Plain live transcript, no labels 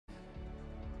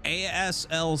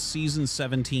ASL Season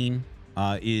 17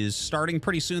 is starting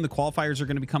pretty soon. The qualifiers are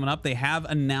going to be coming up. They have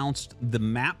announced the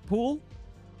map pool,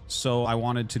 so I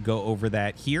wanted to go over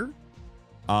that here.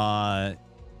 Some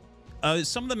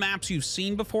of the maps you've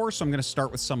seen before, so I'm going to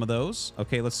start with some of those.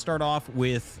 Okay, let's start off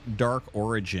with Dark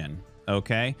Origin.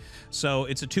 Okay, so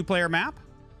it's a 2-player map.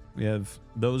 We have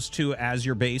those two as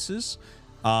your bases.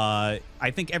 I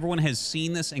think everyone has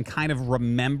seen this and kind of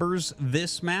remembers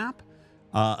this map.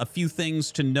 A few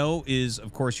things to note is,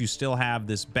 of course, you still have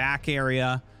this back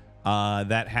area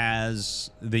that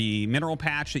has the mineral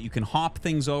patch that you can hop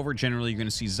things over. Generally, you're going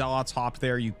to see zealots hop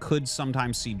there. You could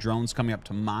sometimes see drones coming up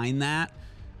to mine that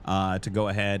to go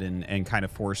ahead and kind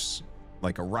of force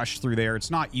like a rush through there.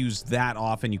 It's not used that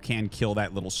often. You can kill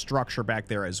that little structure back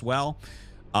there as well.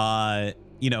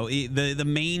 You know, the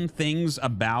main things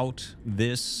about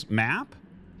this map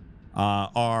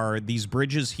are these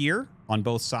bridges here on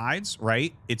both sides,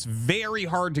 right? It's very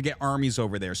hard to get armies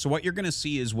over there. So what you're going to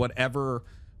see is whatever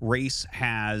race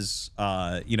has,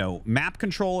 you know, map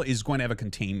control is going to have a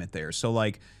containment there. So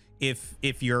like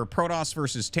if you're Protoss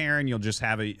versus Terran, you'll just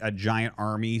have a giant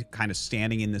army kind of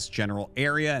standing in this general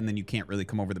area, and then you can't really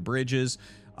come over the bridges.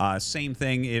 Same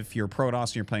thing if you're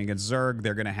Protoss and you're playing against Zerg,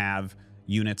 they're going to have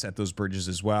units at those bridges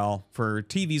as well. For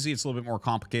TVZ, it's a little bit more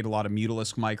complicated. A lot of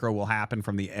Mutalisk micro will happen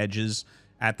from the edges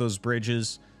at those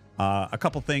bridges. A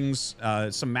couple things,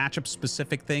 some matchup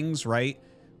specific things, right?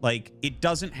 Like it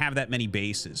doesn't have that many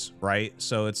bases, right?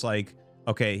 So it's like,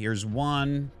 okay, here's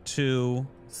 1, 2,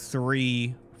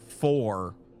 3,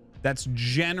 4. That's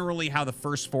generally how the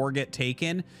first 4 get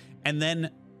taken. And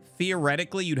then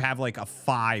theoretically you'd have like a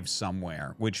 5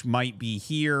 somewhere, which might be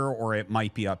here or it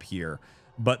might be up here.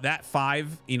 But that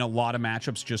 5 in a lot of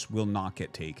matchups just will not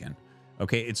get taken.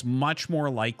 Okay, it's much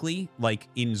more likely, like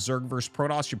in Zerg versus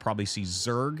Protoss, you probably see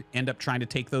Zerg end up trying to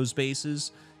take those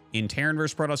bases. In Terran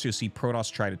versus Protoss, you'll see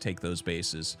Protoss try to take those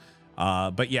bases.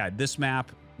 But yeah, this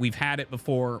map, we've had it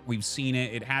before. We've seen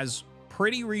it. It has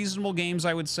pretty reasonable games,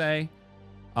 I would say.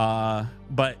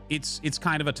 But it's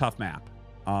kind of a tough map.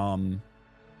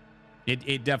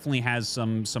 It definitely has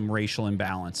some racial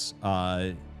imbalance.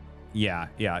 Yeah,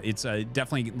 it's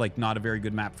definitely like not a very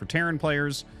good map for Terran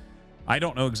players. I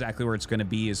don't know exactly where it's going to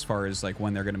be as far as like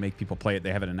when they're going to make people play it.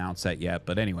 They haven't announced that yet.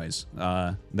 But anyways,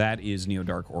 that is Neo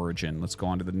Dark Origin. Let's go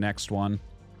on to the next one.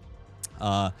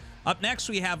 Up next,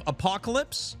 we have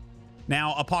Apocalypse.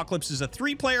 Now, Apocalypse is a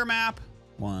 3-player map.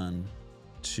 1,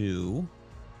 2,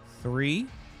 3.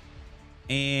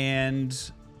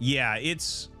 And yeah,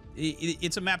 it's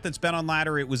a map that's been on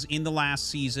ladder. It was in the last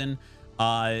season.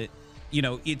 You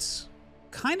know, it's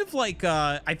kind of like,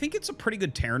 I think it's a pretty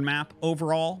good Terran map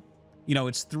overall. You know,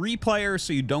 it's 3 players,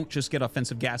 so you don't just get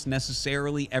offensive gas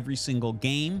necessarily every single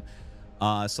game.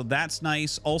 So that's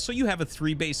nice. Also, you have a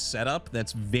 3-base setup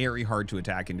that's very hard to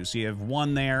attack into. So you have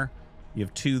 1 there, you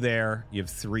have 2 there, you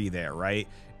have 3 there, right?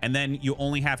 And then you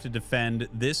only have to defend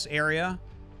this area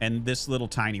and this little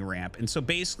tiny ramp. And so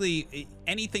basically,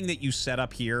 anything that you set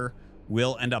up here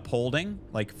will end up holding.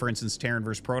 Like, for instance, Terran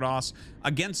versus Protoss.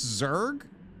 Against Zerg,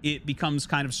 it becomes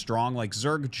kind of strong. Like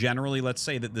Zerg generally, let's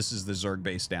say that this is the Zerg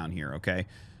base down here, okay?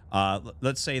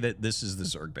 Let's say that this is the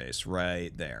Zerg base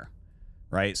right there,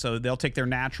 right? So they'll take their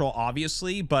natural,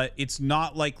 obviously, but it's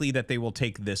not likely that they will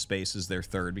take this base as their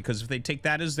third, because if they take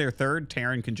that as their third,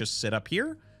 Terran can just sit up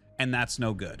here, and that's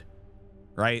no good,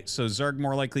 right? So Zerg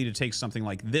more likely to take something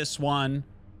like this one,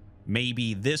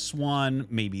 maybe this one,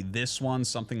 maybe this one,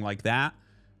 something like that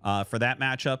for that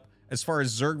matchup. As far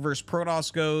as Zerg versus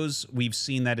Protoss goes, we've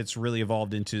seen that it's really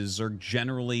evolved into Zerg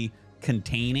generally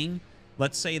containing.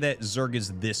 Let's say that Zerg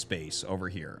is this base over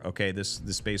here, okay? This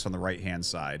base on the right-hand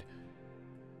side.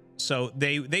 So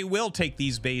they will take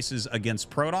these bases against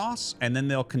Protoss, and then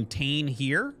they'll contain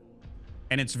here.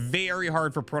 And it's very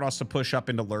hard for Protoss to push up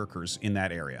into lurkers in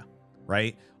that area,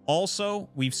 right? Also,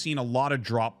 we've seen a lot of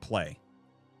drop play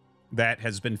that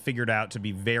has been figured out to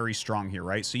be very strong here,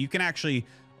 right? So you can actually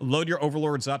load your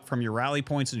overlords up from your rally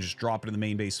points and just drop it in the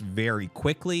main base very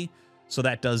quickly. So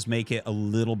that does make it a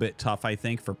little bit tough, I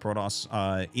think, for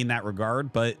Protoss in that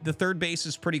regard. But the third base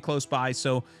is pretty close by.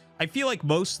 So I feel like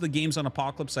most of the games on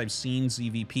Apocalypse I've seen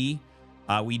ZVP,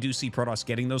 we do see Protoss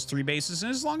getting those 3 bases.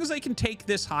 And as long as they can take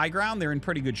this high ground, they're in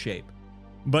pretty good shape.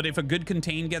 But if a good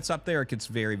contain gets up there, it gets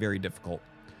very, very difficult.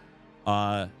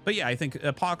 But yeah, I think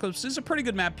Apocalypse is a pretty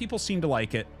good map. People seem to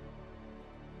like it.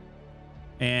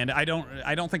 And I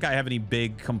don't think I have any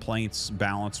big complaints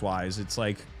balance-wise. It's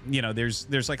like, you know,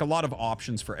 there's like a lot of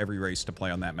options for every race to play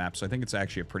on that map. So I think it's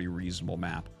actually a pretty reasonable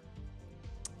map.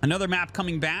 Another map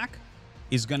coming back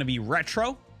is going to be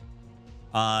Retro.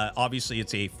 Obviously,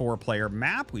 it's a 4-player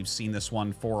map. We've seen this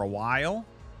one for a while.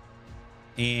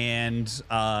 And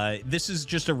this is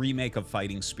just a remake of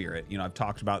Fighting Spirit. You know, I've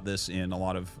talked about this in a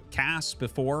lot of casts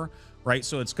before, right?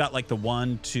 So it's got like the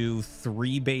 1, 2,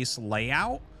 3 base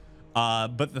layout,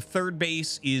 but the third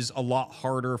base is a lot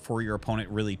harder for your opponent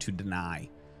really to deny,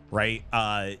 right?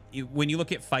 When you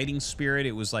look at Fighting Spirit,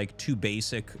 it was like too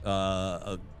basic,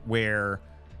 where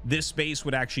this base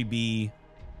would actually be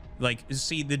like,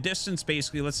 see the distance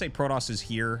basically, let's say Protoss is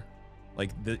here,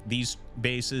 like these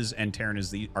bases, and Terran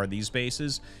are these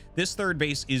bases. This third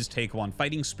base is take one.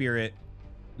 Fighting Spirit,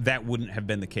 that wouldn't have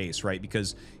been the case, right?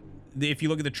 Because if you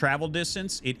look at the travel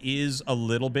distance, it is a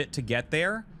little bit to get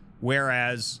there,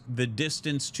 whereas the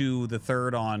distance to the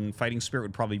third on Fighting Spirit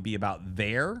would probably be about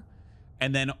there.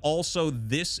 And then also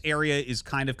this area is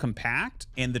kind of compact,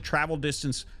 and the travel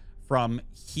distance from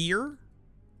here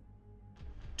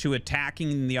to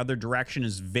attacking in the other direction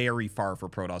is very far for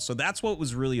Protoss. So that's what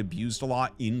was really abused a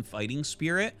lot in Fighting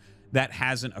Spirit that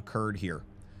hasn't occurred here.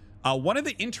 One of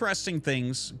the interesting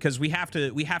things, because we have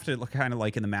to look kind of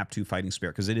like in the map 2 Fighting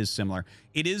Spirit, because it is similar.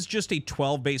 It is just a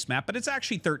 12 base map, but it's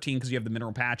actually 13 because you have the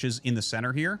mineral patches in the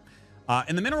center here.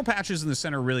 And the mineral patches in the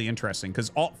center are really interesting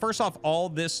because first off, all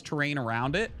this terrain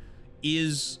around it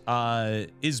is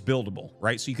buildable,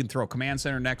 right? So you can throw a command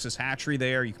center, nexus, hatchery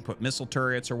there. You can put missile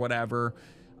turrets or whatever.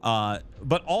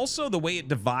 But also the way it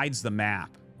divides the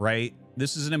map, right?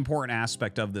 This is an important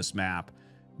aspect of this map.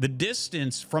 The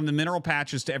distance from the mineral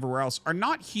patches to everywhere else are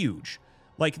not huge.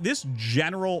 Like this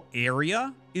general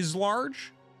area is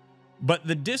large, but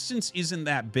the distance isn't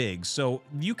that big. So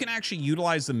you can actually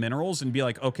utilize the minerals and be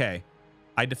like, okay,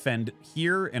 I defend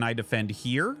here and I defend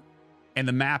here. And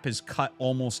the map is cut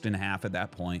almost in half at that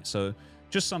point. So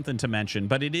just something to mention,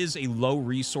 but it is a low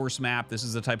resource map. This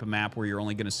is the type of map where you're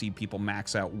only going to see people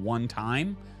max out one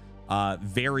time.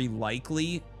 Very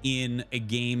likely in a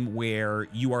game where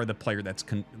you are the player that's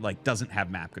doesn't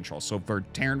have map control. So for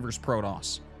Terran versus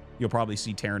Protoss, you'll probably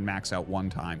see Terran max out one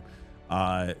time.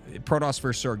 Protoss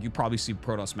versus Zerg, you probably see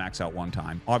Protoss max out one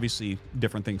time. Obviously,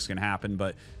 different things can happen,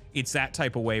 but it's that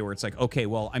type of way where it's like, okay,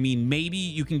 well, I mean, maybe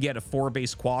you can get a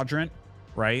 4-base quadrant,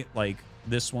 right? Like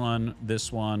this one,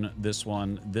 this one, this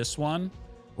one, this one,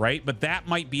 right? But that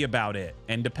might be about it.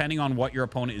 And depending on what your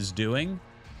opponent is doing,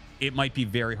 it might be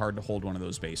very hard to hold one of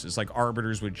those bases. Like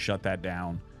Arbiters would shut that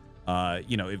down.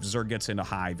 You know, if Zerg gets into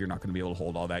Hive, you're not going to be able to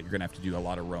hold all that. You're going to have to do a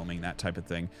lot of roaming, that type of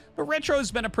thing. But Retro has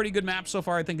been a pretty good map so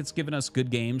far. I think it's given us good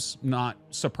games. Not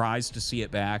surprised to see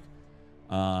it back.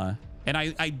 And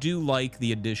I do like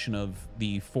the addition of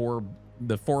the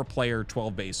four-player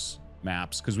 12-base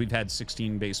maps, because we've had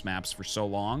 16-base maps for so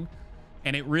long,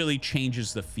 and it really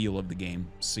changes the feel of the game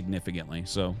significantly.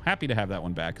 So happy to have that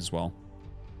one back as well.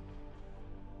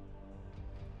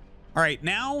 All right,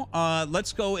 now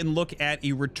let's go and look at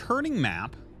a returning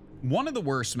map, one of the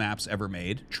worst maps ever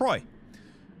made, Troy.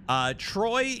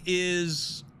 Troy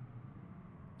is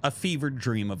a fevered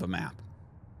dream of a map.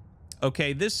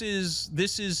 Okay, this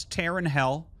is Terran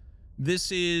hell.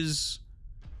 This is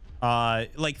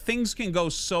like things can go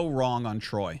so wrong on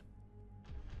Troy.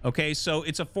 Okay, so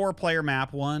it's a 4-player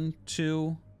map. 1,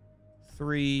 2,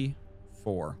 3,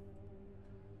 4.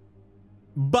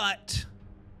 But,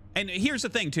 and here's the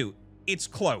thing too, it's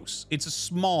close. It's a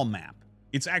small map.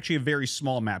 It's actually a very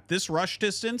small map. This rush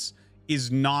distance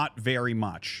is not very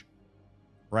much,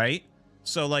 right?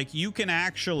 So like you can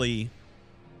actually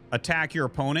attack your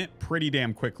opponent pretty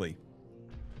damn quickly.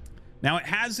 Now it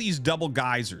has these double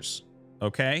geysers,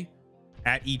 okay,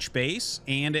 at each base,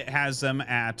 and it has them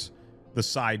at the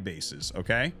side bases,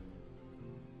 okay?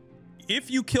 If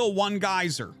you kill one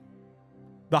geyser,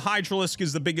 the Hydralisk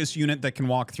is the biggest unit that can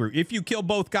walk through. If you kill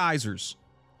both geysers,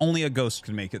 only a ghost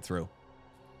can make it through.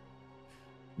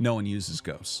 No one uses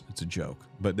ghosts. It's a joke,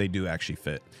 but they do actually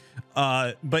fit.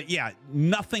 But yeah,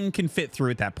 nothing can fit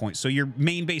through at that point. So your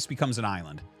main base becomes an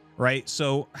island, right?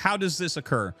 So how does this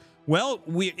occur? Well,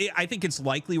 I think it's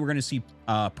likely we're going to see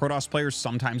Protoss players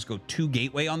sometimes go 2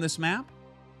 gateway on this map,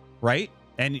 right?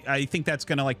 And I think that's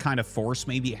going to like kind of force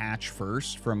maybe hatch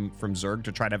first from Zerg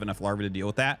to try to have enough larvae to deal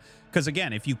with that. Because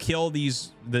again, if you kill the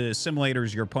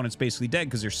simulators, your opponent's basically dead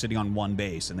because they're sitting on one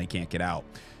base and they can't get out.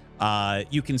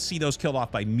 You can see those killed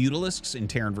off by Mutalisks in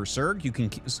Terran vs. Zerg. You can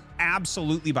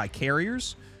absolutely by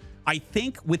carriers. I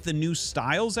think with the new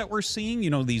styles that we're seeing, you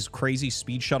know, these crazy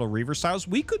speed shuttle Reaver styles,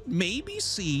 we could maybe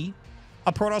see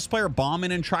a Protoss player bomb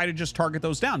in and try to just target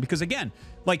those down. Because again,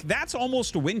 like that's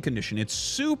almost a win condition. It's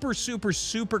super, super,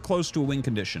 super close to a win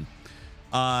condition.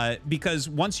 Because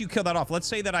once you kill that off, let's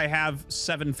say that I have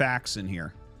 7 facts in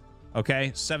here.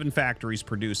 Okay, 7 factories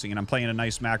producing, and I'm playing a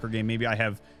nice macro game. Maybe I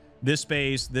have this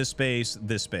base, this base,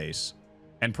 this base.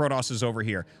 And Protoss is over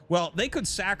here. Well, they could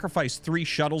sacrifice 3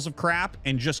 shuttles of crap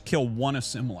and just kill 1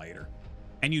 assimilator.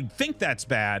 And you'd think that's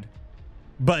bad,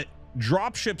 but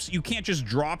dropships, you can't just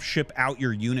dropship out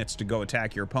your units to go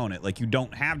attack your opponent. Like, you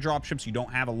don't have dropships, you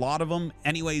don't have a lot of them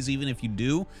anyways, even if you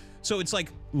do. So it's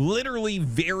like literally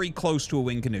very close to a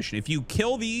win condition. If you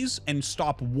kill these and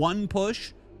stop 1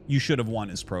 push, you should have won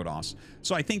as Protoss.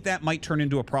 So I think that might turn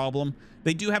into a problem.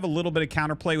 They do have a little bit of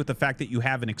counterplay with the fact that you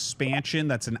have an expansion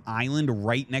that's an island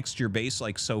right next to your base.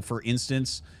 Like, so for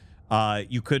instance,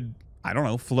 you could, I don't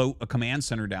know, float a command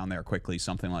center down there quickly,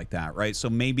 something like that, right? So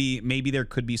maybe there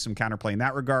could be some counterplay in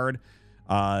that regard.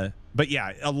 But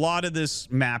yeah, a lot of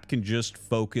this map can just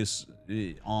focus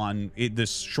on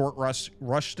this short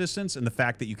rush distance and the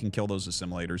fact that you can kill those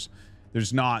assimilators.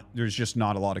 There's just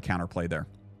not a lot of counterplay there.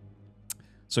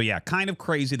 So yeah, kind of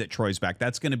crazy that Troy's back.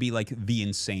 That's going to be like the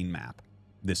insane map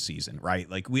this season, right?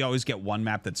 Like, we always get one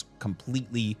map that's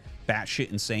completely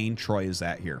batshit insane. Troy is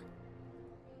that here.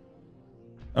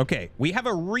 Okay, we have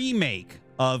a remake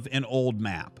of an old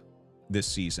map this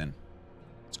season.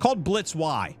 It's called Blitz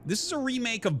Y. This is a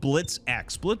remake of Blitz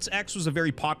X. Blitz X was a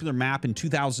very popular map in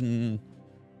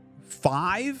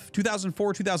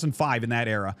 2004, 2005, in that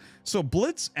era. So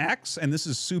Blitz X, and this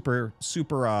is super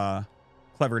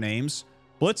clever names.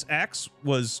 Blitz X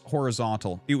was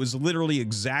horizontal. It was literally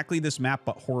exactly this map,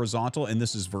 but horizontal, and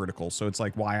this is vertical. So it's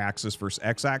like Y-axis versus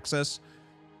X-axis.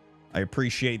 I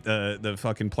appreciate the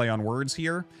fucking play on words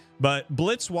here. But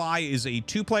Blitz Y is a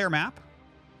 2-player map.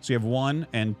 So you have 1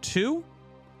 and 2.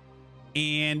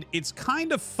 And it's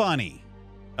kind of funny.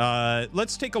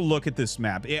 Let's take a look at this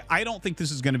map. I don't think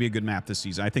this is going to be a good map this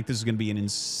season. I think this is going to be an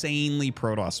insanely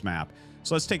Protoss map.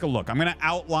 So let's take a look. I'm going to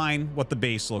outline what the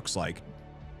base looks like,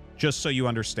 just so you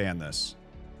understand this.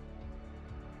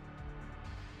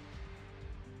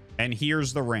 And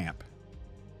here's the ramp.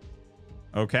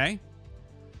 Okay?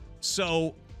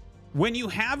 So when you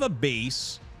have a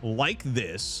base like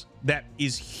this that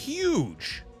is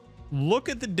huge, look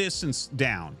at the distance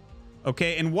down.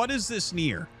 Okay, and what is this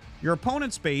near? Your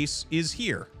opponent's base is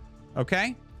here.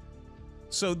 Okay?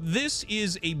 So this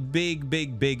is a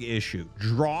big issue.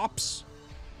 Drops,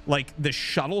 like the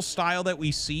shuttle style that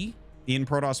we see in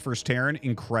Protoss vs. Terran,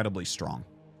 incredibly strong.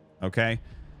 Okay?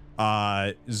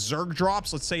 Zerg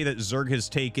drops, let's say that Zerg has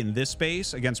taken this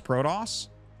base against Protoss.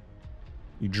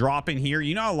 You drop in here.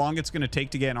 You know how long it's going to take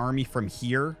to get an army from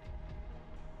here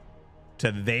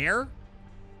to there?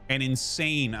 An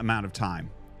insane amount of time.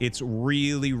 It's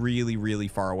really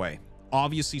far away.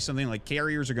 Obviously, something like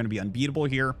carriers are going to be unbeatable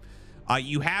here.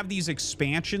 You have these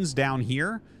expansions down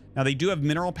here. Now, they do have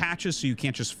mineral patches, so you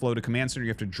can't just float a command center.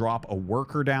 You have to drop a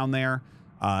worker down there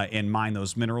and mine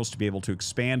those minerals to be able to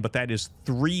expand. But that is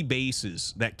 3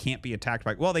 bases that can't be attacked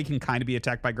by... Well, they can kind of be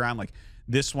attacked by ground. Like,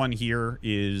 this one here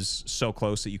is so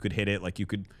close that you could hit it. Like, you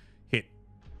could hit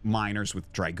miners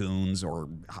with dragoons or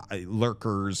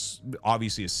lurkers.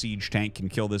 Obviously, a siege tank can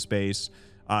kill this base.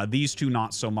 These 2,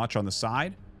 not so much on the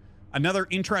side. Another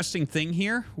interesting thing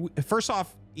here. First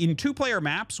off, in 2-player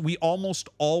maps, we almost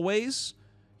always...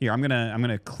 Here, I'm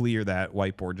gonna clear that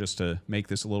whiteboard just to make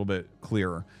this a little bit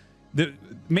clearer.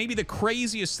 Maybe the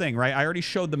craziest thing, right? I already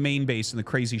showed the main base and the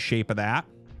crazy shape of that.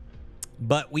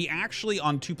 But we actually,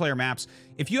 on 2-player maps,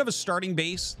 if you have a starting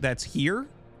base that's here,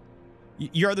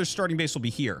 your other starting base will be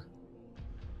here.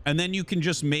 And then you can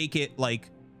just make it like,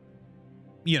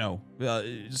 you know,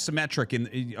 symmetric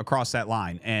across that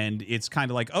line. And it's kind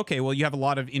of like, okay, well, you have a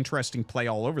lot of interesting play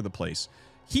all over the place.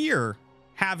 Here,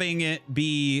 having it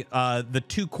be the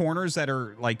 2 corners that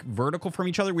are like vertical from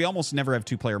each other, we almost never have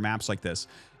 2-player maps like this.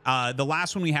 The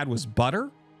last one we had was Butter.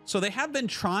 So they have been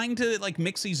trying to like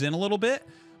mix these in a little bit.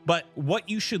 But what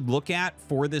you should look at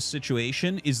for this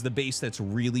situation is the base that's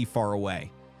really far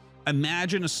away.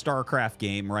 Imagine a StarCraft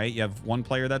game, right? You have 1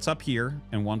 player that's up here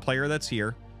and 1 player that's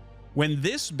here. When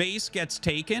this base gets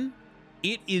taken,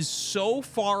 it is so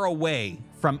far away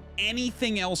from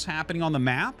anything else happening on the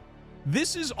map.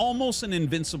 This is almost an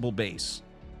invincible base.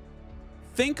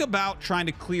 Think about trying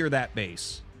to clear that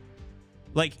base.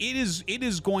 Like, it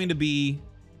is going to be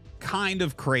kind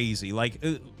of crazy. Like,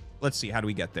 let's see, how do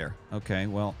we get there? Okay,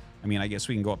 well, I mean, I guess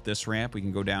we can go up this ramp. We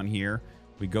can go down here.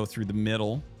 We go through the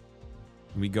middle.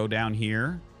 We go down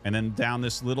here. And then down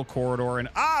this little corridor. And,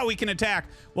 we can attack.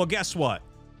 Well, guess what?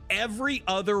 Every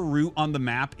other route on the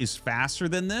map is faster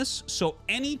than this. So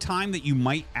anytime that you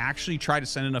might actually try to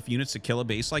send enough units to kill a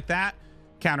base like that,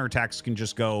 counterattacks can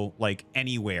just go, like,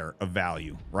 anywhere of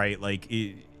value, right? Like,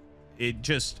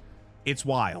 it's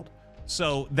wild.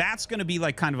 So that's going to be,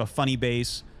 like, kind of a funny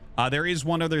base. There is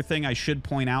one other thing I should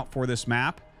point out for this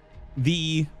map.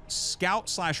 The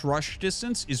scout/rush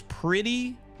distance is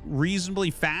pretty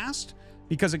reasonably fast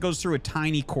because it goes through a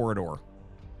tiny corridor.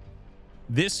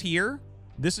 This here,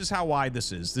 this is how wide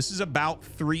this is. This is about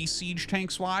 3 siege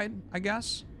tanks wide, I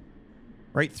guess.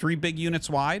 Right? 3 big units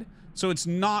wide. So it's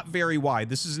not very wide.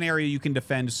 This is an area you can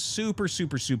defend super,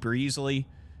 super, super easily.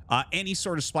 Any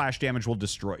sort of splash damage will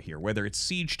destroy it here, whether it's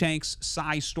siege tanks,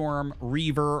 Psystorm,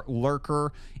 Reaver,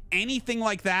 Lurker, anything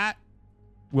like that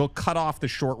will cut off the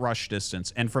short rush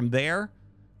distance. And from there,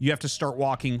 you have to start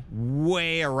walking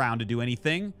way around to do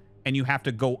anything, and you have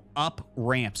to go up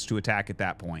ramps to attack at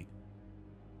that point.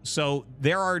 So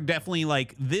there are definitely,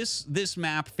 like, this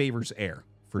map favors air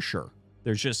for sure.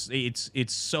 There's just,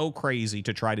 it's so crazy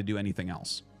to try to do anything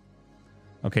else.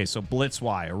 Okay, so Blitz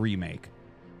Y, a remake.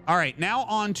 All right, now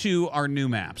on to our new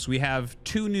maps. We have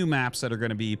 2 new maps that are going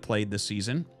to be played this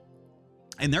season,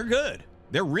 and they're good.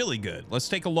 They're really good. Let's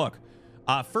take a look.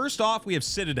 First off, we have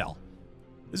Citadel.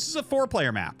 This is a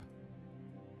 4-player map.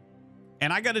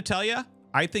 And I got to tell you,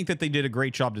 I think that they did a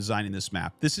great job designing this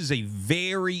map. This is a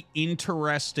very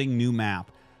interesting new map.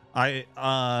 I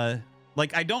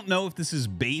don't know if this is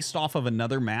based off of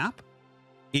another map.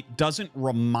 It doesn't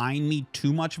remind me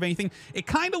too much of anything. It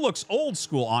kind of looks old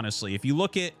school, honestly. If you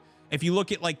look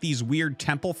at like these weird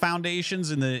temple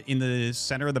foundations in the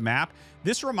center of the map,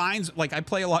 this reminds, like, I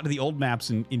play a lot of the old maps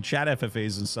in chat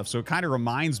FFAs and stuff, so it kind of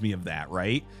reminds me of that,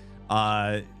 right?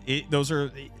 Those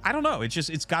are, I don't know,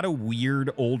 it's got a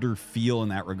weird older feel in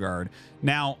that regard.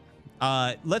 Now,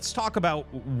 let's talk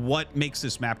about what makes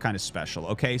this map kind of special.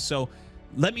 Okay, so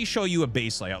let me show you a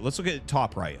base layout. Let's look at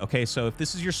top right. Okay, so if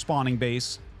this is your spawning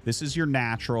base, this is your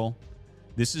natural,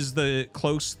 this is the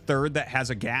close third that has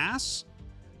a gas.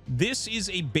 This is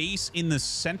a base in the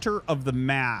center of the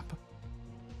map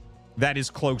that is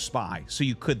close by, so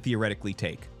you could theoretically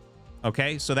take.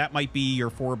 Okay, so that might be your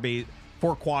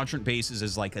 4 quadrant bases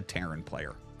as like a Terran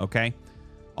player. Okay,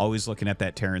 always looking at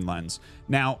that Terran lens.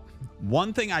 Now,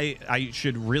 one thing I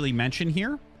should really mention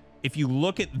here, if you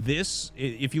look at this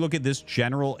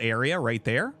general area right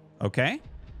there, okay?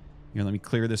 Here, let me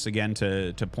clear this again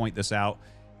to point this out.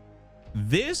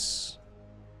 This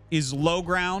is low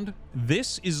ground.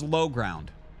 This is low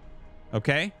ground,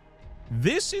 okay?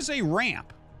 This is a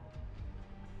ramp.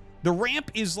 The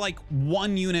ramp is like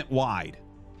 1 unit wide.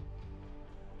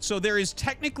 So there is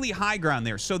technically high ground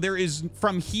there. So there is,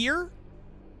 from here,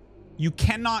 you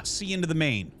cannot see into the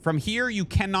main. From here, you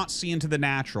cannot see into the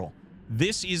natural.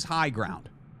 This is high ground.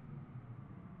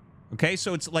 Okay,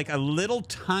 so it's like a little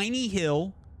tiny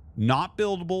hill, not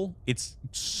buildable. It's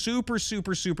super,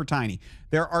 super, super tiny.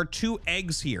 There are 2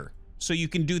 eggs here. So you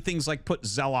can do things like put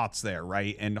Zealots there,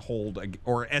 right? And hold,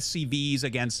 or SCVs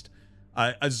against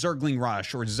a Zergling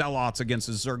Rush, or Zealots against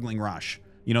a Zergling Rush.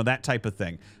 You know, that type of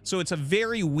thing. So it's a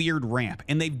very weird ramp.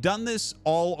 And they've done this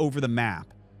all over the map,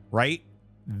 right?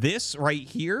 This right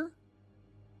here,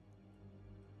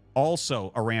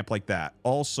 also a ramp like that.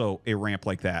 Also a ramp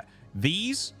like that.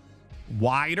 These,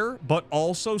 wider, but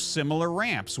also similar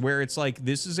ramps, where it's like,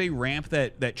 this is a ramp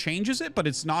that changes it, but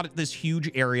it's not this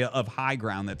huge area of high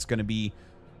ground that's going to be,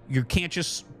 you can't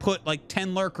just put like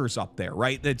 10 lurkers up there,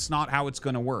 right? That's not how it's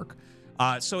going to work.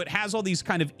 So it has all these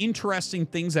kind of interesting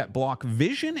things that block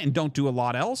vision and don't do a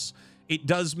lot else. It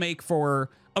does make for,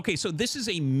 okay, so this is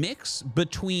a mix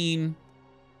between,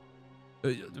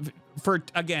 for,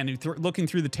 again, looking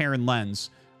through the Terran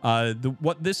lens,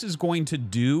 what this is going to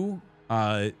do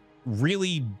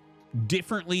really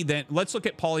differently than, let's look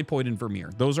at Polypoid and Vermeer.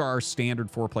 Those are our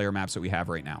standard 4-player maps that we have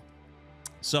right now.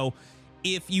 So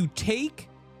if you take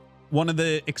one of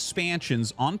the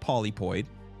expansions on Polypoid,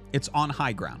 it's on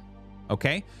high ground.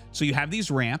 Okay, so you have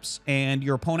these ramps, and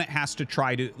your opponent has to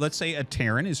try to, let's say a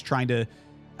Terran is trying to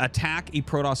attack a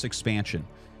Protoss expansion.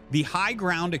 The high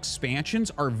ground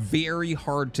expansions are very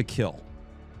hard to kill,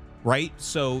 right?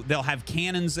 So they'll have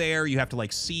cannons there. You have to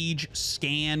like siege,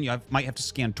 scan. You might have to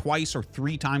scan twice or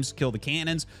 3 times to kill the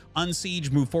cannons.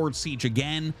 Unsiege, move forward, siege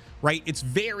again, right? It's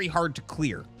very hard to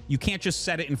clear. You can't just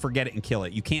set it and forget it and kill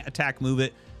it. You can't attack, move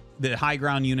it. The high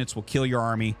ground units will kill your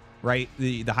army. Right?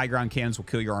 The high ground cannons will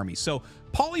kill your army. So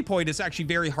Polypoid is actually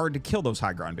very hard to kill those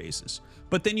high ground bases.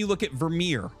 But then you look at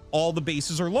Vermeer, all the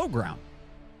bases are low ground.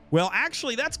 Well,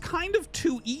 actually, that's kind of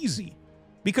too easy,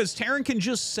 because Terran can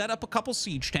just set up a couple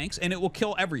siege tanks and it will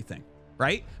kill everything,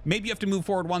 right? Maybe you have to move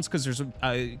forward once because there's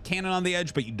a cannon on the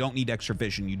edge, but you don't need extra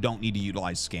vision. You don't need to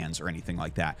utilize scans or anything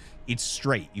like that. It's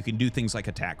straight. You can do things like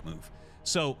attack move.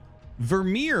 So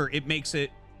Vermeer, it makes it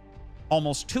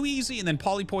almost too easy, and then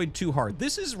Polypoid too hard.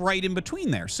 This is right in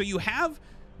between there. So you have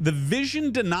the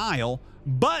vision denial,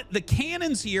 but the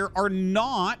cannons here are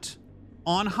not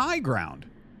on high ground.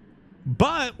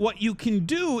 But what you can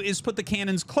do is put the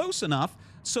cannons close enough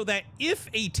so that if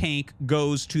a tank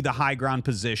goes to the high ground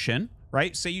position,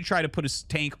 right? Say you try to put a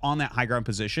tank on that high ground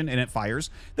position and it fires,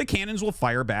 the cannons will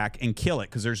fire back and kill it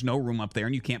because there's no room up there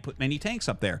and you can't put many tanks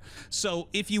up there. So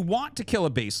if you want to kill a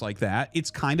base like that, it's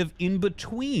kind of in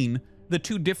between the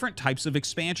two different types of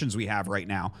expansions we have right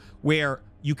now, where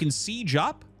you can siege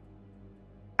up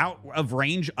out of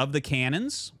range of the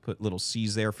cannons, put little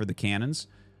C's there for the cannons.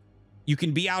 You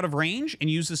can be out of range and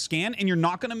use the scan and you're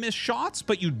not going to miss shots,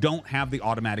 but you don't have the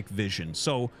automatic vision.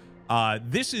 So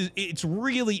it's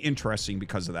really interesting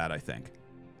because of that, I think.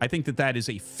 I think that is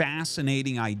a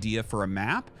fascinating idea for a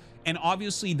map. And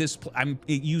obviously I'm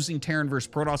using Terran versus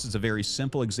Protoss as a very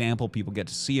simple example. People get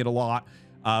to see it a lot.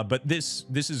 But this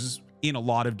is in a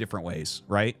lot of different ways,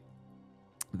 right?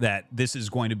 That this is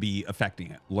going to be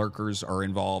affecting it. Lurkers are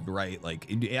involved, right? Like,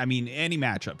 I mean, any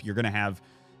matchup, you're going to have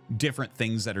different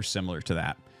things that are similar to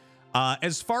that.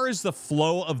 As far as the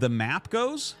flow of the map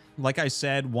goes, like I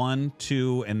said, 1,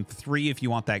 2, and 3, if you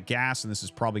want that gas, and this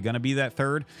is probably going to be that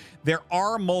third, there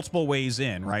are multiple ways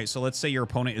in, right? So let's say your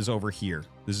opponent is over here.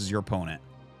 This is your opponent,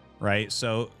 right?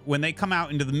 So when they come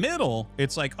out into the middle,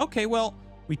 it's like, okay, well,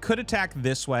 we could attack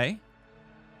this way,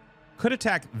 could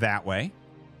attack that way,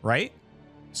 right?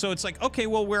 So it's like, okay,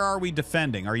 well, where are we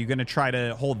defending? Are you going to try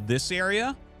to hold this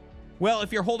area? Well,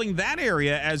 if you're holding that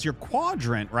area as your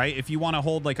quadrant, right? If you want to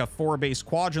hold like a 4-base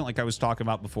quadrant like I was talking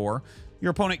about before,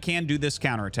 your opponent can do this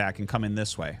counterattack and come in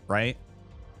this way, right?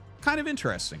 Kind of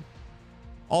interesting.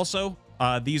 Also,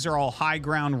 these are all high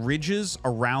ground ridges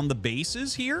around the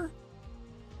bases here.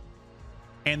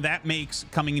 And that makes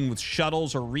coming in with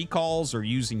shuttles or recalls or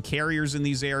using carriers in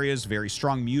these areas, very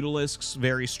strong mutalisks,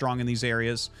 very strong in these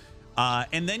areas.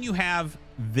 And then you have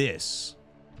this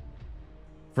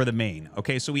for the main.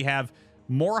 Okay, so we have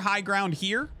more high ground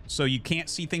here, so you can't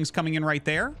see things coming in right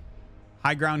there.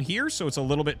 High ground here, so it's a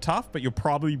little bit tough, but you'll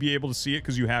probably be able to see it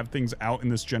because you have things out in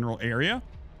this general area.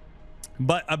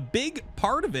 But a big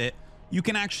part of it, you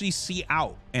can actually see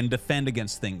out and defend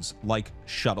against things like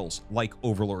shuttles, like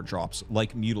overlord drops,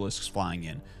 like mutalisks flying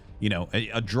in, you know,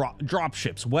 drop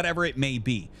ships, whatever it may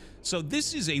be. So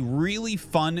this is a really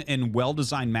fun and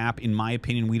well-designed map, in my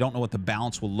opinion. We don't know what the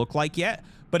balance will look like yet,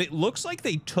 but it looks like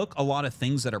they took a lot of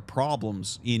things that are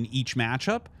problems in each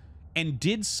matchup and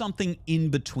did something in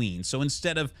between. So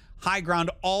instead of high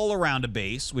ground all around a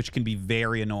base, which can be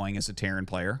very annoying as a Terran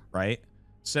player, right?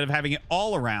 Instead of having it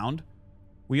all around,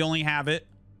 we only have it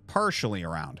partially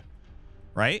around,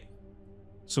 right?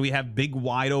 So we have big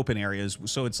wide open areas.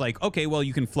 So it's like, okay, well,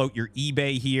 you can float your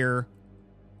eBay here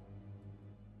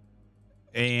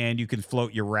and you can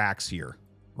float your racks here,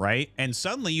 right? And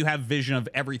suddenly you have vision of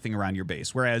everything around your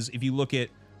base. Whereas if you look at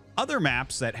other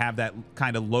maps that have that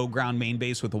kind of low ground main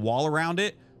base with a wall around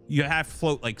it, you have to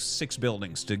float like 6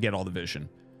 buildings to get all the vision.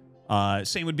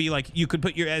 Same would be like, you could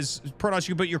put your, as Protoss,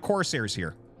 you could put your Corsairs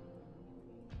here.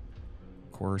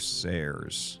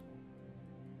 Corsairs.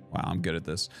 Wow, I'm good at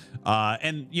this.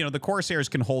 And, you know, the Corsairs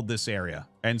can hold this area.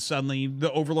 And suddenly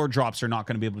the Overlord drops are not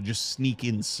going to be able to just sneak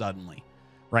in suddenly,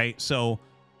 right? So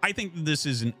I think this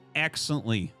is an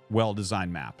excellently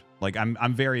well-designed map. Like,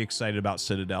 I'm very excited about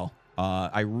Citadel.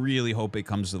 I really hope it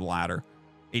comes to the ladder.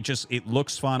 It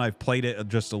looks fun. I've played it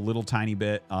just a little tiny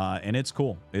bit, and it's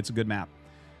cool. It's a good map.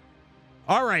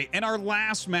 All right, and our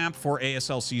last map for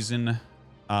ASL season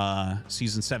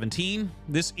 17.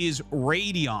 This is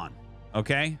Radion,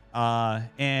 okay?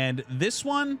 And this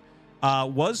one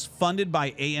was funded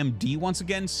by AMD once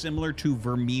again, similar to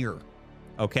Vermeer,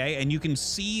 okay? And you can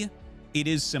see it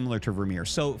is similar to Vermeer.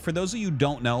 So for those of you who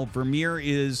don't know, Vermeer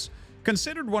is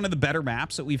considered one of the better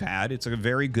maps that we've had. It's a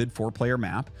very good 4-player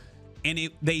map.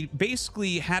 And they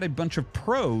basically had a bunch of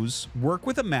pros work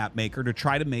with a map maker to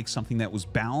try to make something that was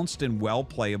balanced and well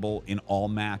playable in all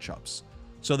matchups.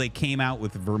 So they came out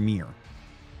with Vermeer.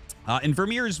 And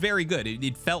Vermeer is very good.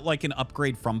 It felt like an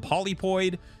upgrade from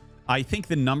Polypoid. I think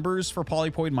the numbers for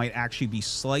Polypoid might actually be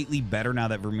slightly better now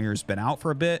that Vermeer's been out for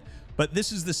a bit. But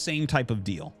this is the same type of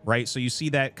deal, right? So you see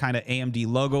that kind of AMD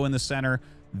logo in the center.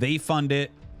 They fund it.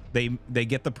 They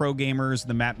get the pro gamers,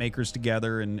 the map makers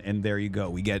together, and there you go.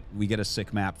 We get a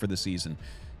sick map for the season.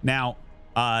 Now,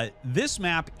 this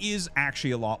map is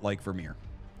actually a lot like Vermeer,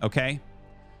 okay?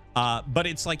 But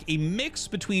it's like a mix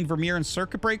between Vermeer and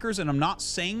Circuit Breakers, and I'm not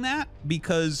saying that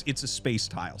because it's a space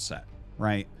tile set,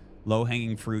 right?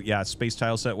 Low-hanging fruit, yeah, space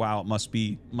tile set. Wow, it must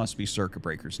be Circuit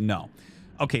Breakers. No.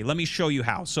 Okay, let me show you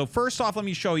how. So first off, let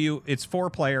me show you. It's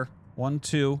 4-player. 1,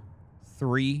 2,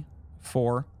 3,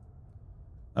 4.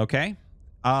 Okay.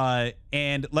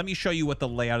 And let me show you what the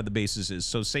layout of the bases is.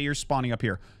 So say you're spawning up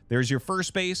here. There's your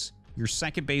first base, your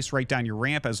second base right down your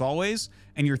ramp as always,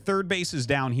 and your third base is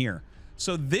down here.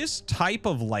 So this type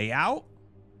of layout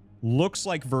looks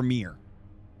like Vermeer,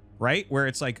 right? Where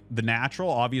it's like the natural.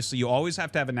 Obviously, you always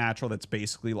have to have a natural that's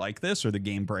basically like this or the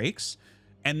game breaks.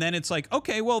 And then it's like,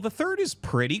 okay, well, the third is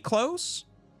pretty close.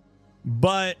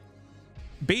 But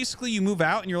basically, you move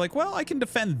out and you're like, well, I can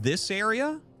defend this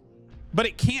area. But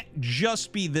it can't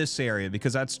just be this area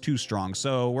because that's too strong.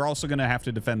 So we're also going to have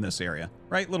to defend this area,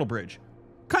 right? Little bridge.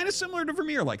 Kind of similar to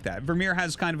Vermeer like that. Vermeer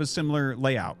has kind of a similar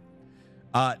layout.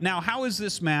 Now, how is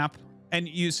this map? And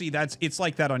you see it's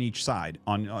like that on each side,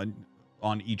 on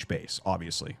each base,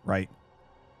 obviously, right?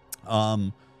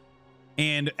 And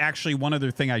actually, one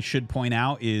other thing I should point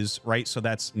out is, right, so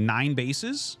that's 9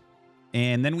 bases.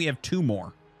 And then we have 2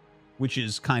 more, which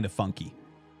is kind of funky,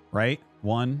 right?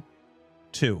 1,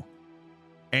 2.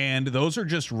 And those are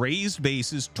just raised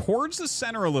bases towards the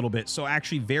center a little bit. So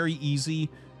actually very easy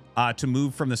to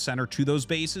move from the center to those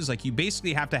bases. Like you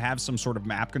basically have to have some sort of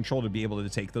map control to be able to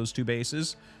take those 2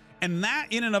 bases. And that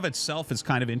in and of itself is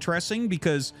kind of interesting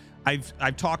because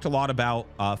I've talked a lot about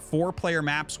 4-player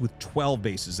maps with 12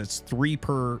 bases. That's 3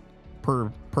 per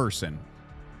person.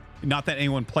 Not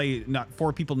that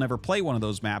 4 people never play one of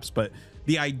those maps, but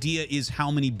the idea is how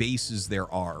many bases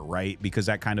there are, right? Because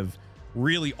that kind of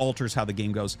really alters how the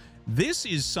game goes. This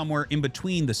is somewhere in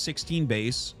between the 16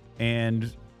 base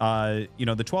and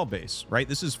the 12 base, right?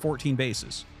 This is 14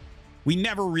 bases. We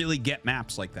never really get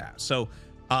maps like that. So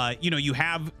you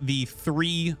have the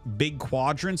 3 big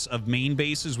quadrants of main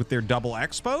bases with their double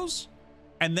expos,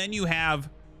 and then you have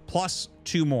plus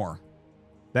 2 more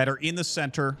that are in the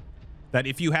center that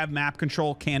if you have map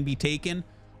control can be taken.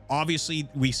 Obviously,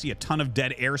 we see a ton of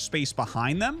dead airspace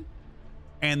behind them,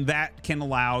 and that can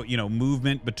allow,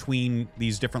 movement between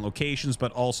these different locations,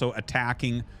 but also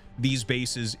attacking these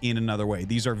bases in another way.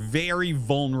 These are very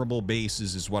vulnerable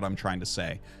bases is what I'm trying to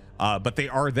say. But they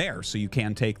are there, so you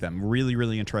can take them. Really,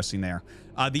 really interesting there.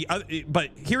 But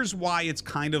here's why it's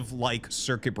kind of like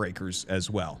circuit breakers as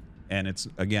well. And it's,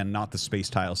 again, not the space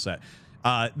tile set.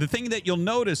 The thing that you'll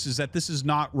notice is that this is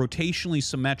not rotationally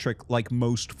symmetric like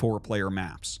most 4-player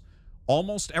maps.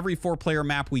 Almost every 4-player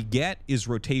map we get is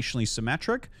rotationally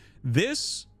symmetric.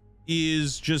 This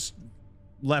is just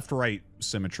left-right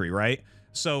symmetry, right?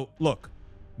 So, look,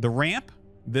 the ramp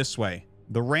this way,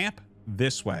 the ramp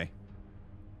this way.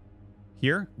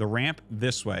 Here, the ramp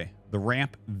this way, the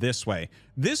ramp this way.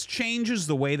 This changes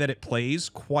the way that it plays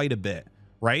quite a bit,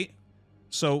 right?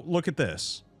 So look at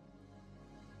this.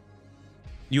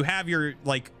 You have your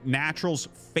naturals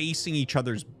facing each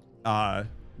other's,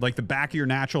 like the back of your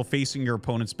natural facing your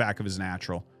opponent's back of his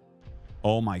natural.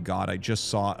 Oh my God, I just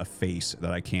saw a face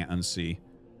that I can't unsee.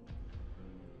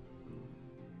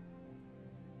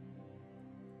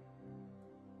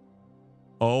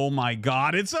 Oh my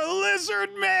God, it's a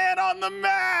lizard man on the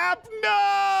map. No,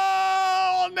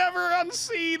 I'll never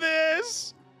unsee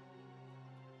this.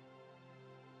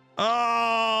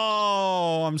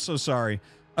 Oh, I'm so sorry.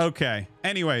 Okay.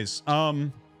 Anyways,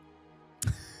 that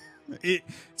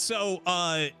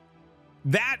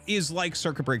is like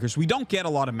circuit breakers. We don't get a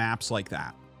lot of maps like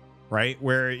that, right?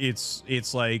 Where it's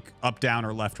like up, down,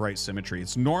 or left, right symmetry.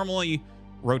 It's normally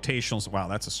rotational. Wow,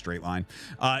 that's a straight line.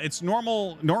 It's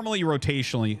normally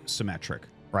rotationally symmetric,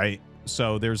 right?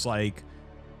 So there's like,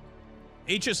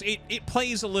 it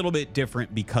plays a little bit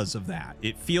different because of that.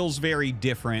 It feels very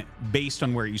different based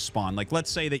on where you spawn. Like,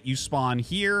 let's say that you spawn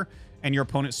here and your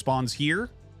opponent spawns here.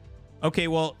 Okay,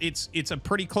 well, it's a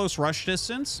pretty close rush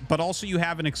distance, but also you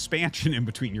have an expansion in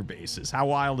between your bases. How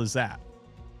wild is that?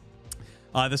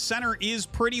 The center is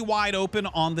pretty wide open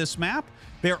on this map.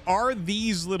 There are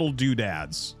these little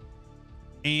doodads,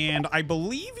 and I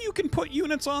believe you can put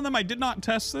units on them. I did not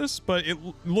test this, but it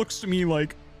looks to me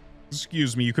like,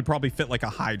 excuse me, you could probably fit like a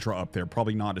Hydra up there,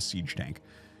 probably not a siege tank.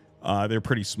 They're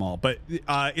pretty small, but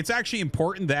it's actually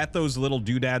important that those little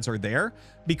doodads are there,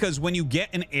 because when you get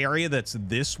an area that's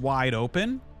this wide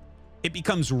open, it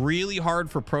becomes really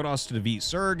hard for Protoss to defeat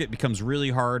Zerg. It becomes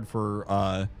really hard for,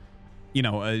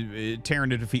 Terran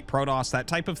to defeat Protoss, that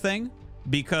type of thing,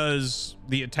 because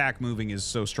the attack moving is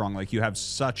so strong. Like, you have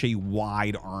such a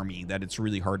wide army that it's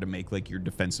really hard to make like your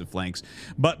defensive flanks.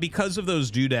 But because of those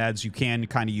doodads, you can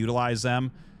kind of utilize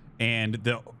them, and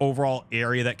the overall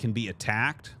area that can be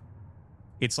attacked,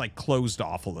 it's like closed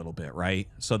off a little bit, right?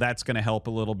 So that's going to help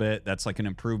a little bit. That's like an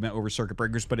improvement over circuit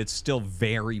breakers, but it's still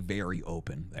very, very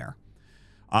open there.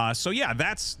 So yeah,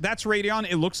 that's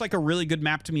Radeon. It looks like a really good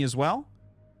map to me as well.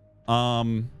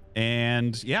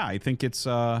 And yeah, I think it's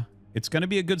going to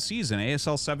be a good season.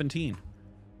 ASL 17.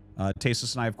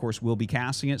 Artosis and I, of course, will be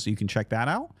casting it, so you can check that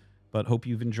out. But hope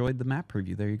you've enjoyed the map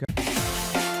preview. There you go.